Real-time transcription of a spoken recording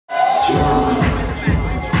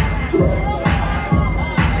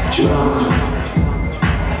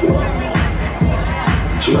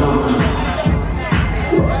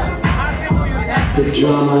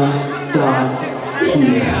drama starts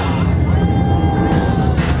here.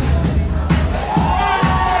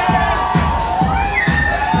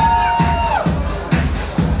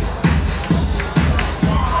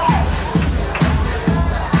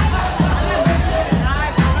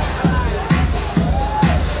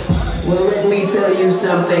 Well, let me tell you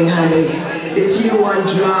something, honey. If you want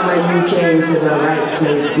drama, you came to the right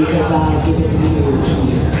place because I'll give it to you here.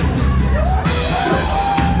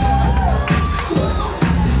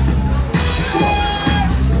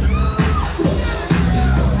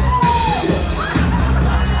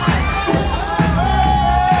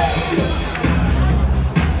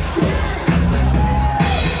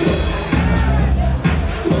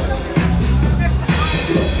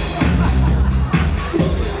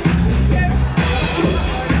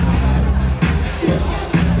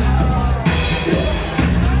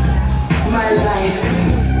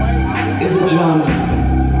 Drama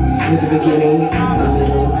with a beginning, a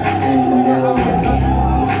middle, and no end.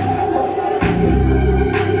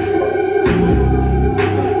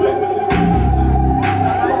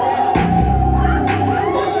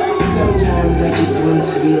 Sometimes I just want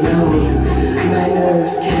to be alone. My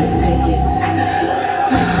nerves can't take it.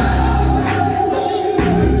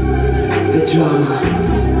 The drama.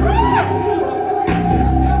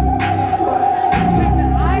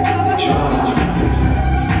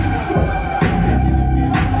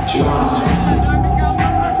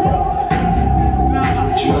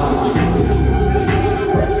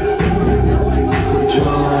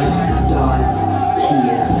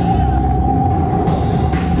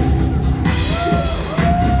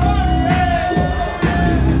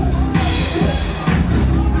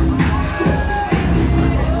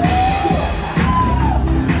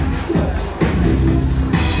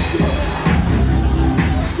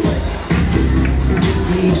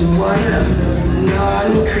 One of those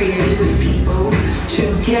non-creative people to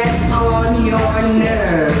get on your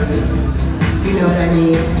nerves. You know what I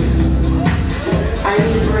mean? I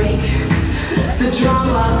need a break. The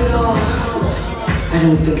drama of it all. I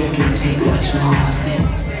don't think I can take much more of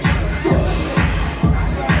this.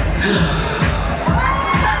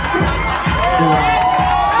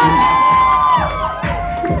 Please,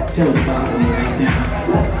 don't bother me right now.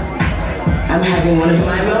 I'm having one of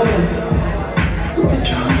my moments. The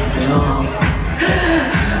drama.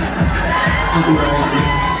 I'll be right back.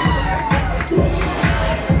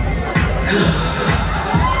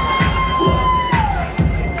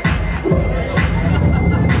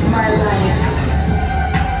 My life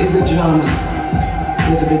is a drama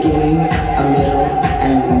with a beginning, a middle,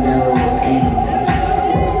 and no end.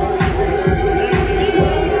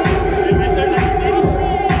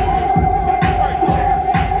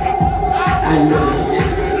 I know it.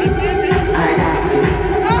 I act it.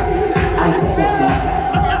 I suffer.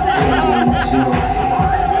 Enjoy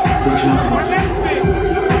the drama.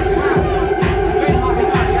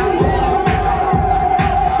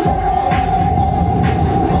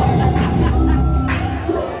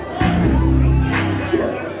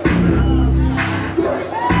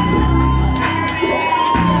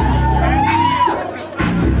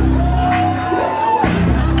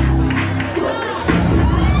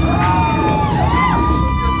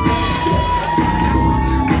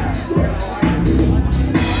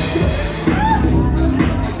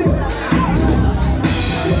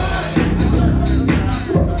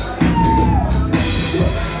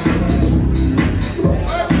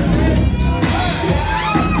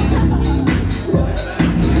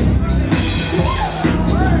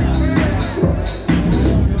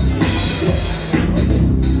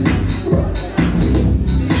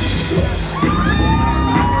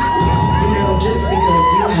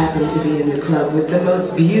 To be in the club with the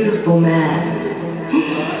most beautiful man,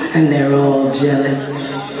 and they're all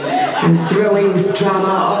jealous and throwing drama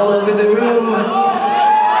all over the room.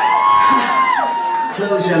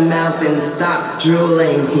 Close your mouth and stop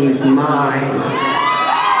drooling, he's mine.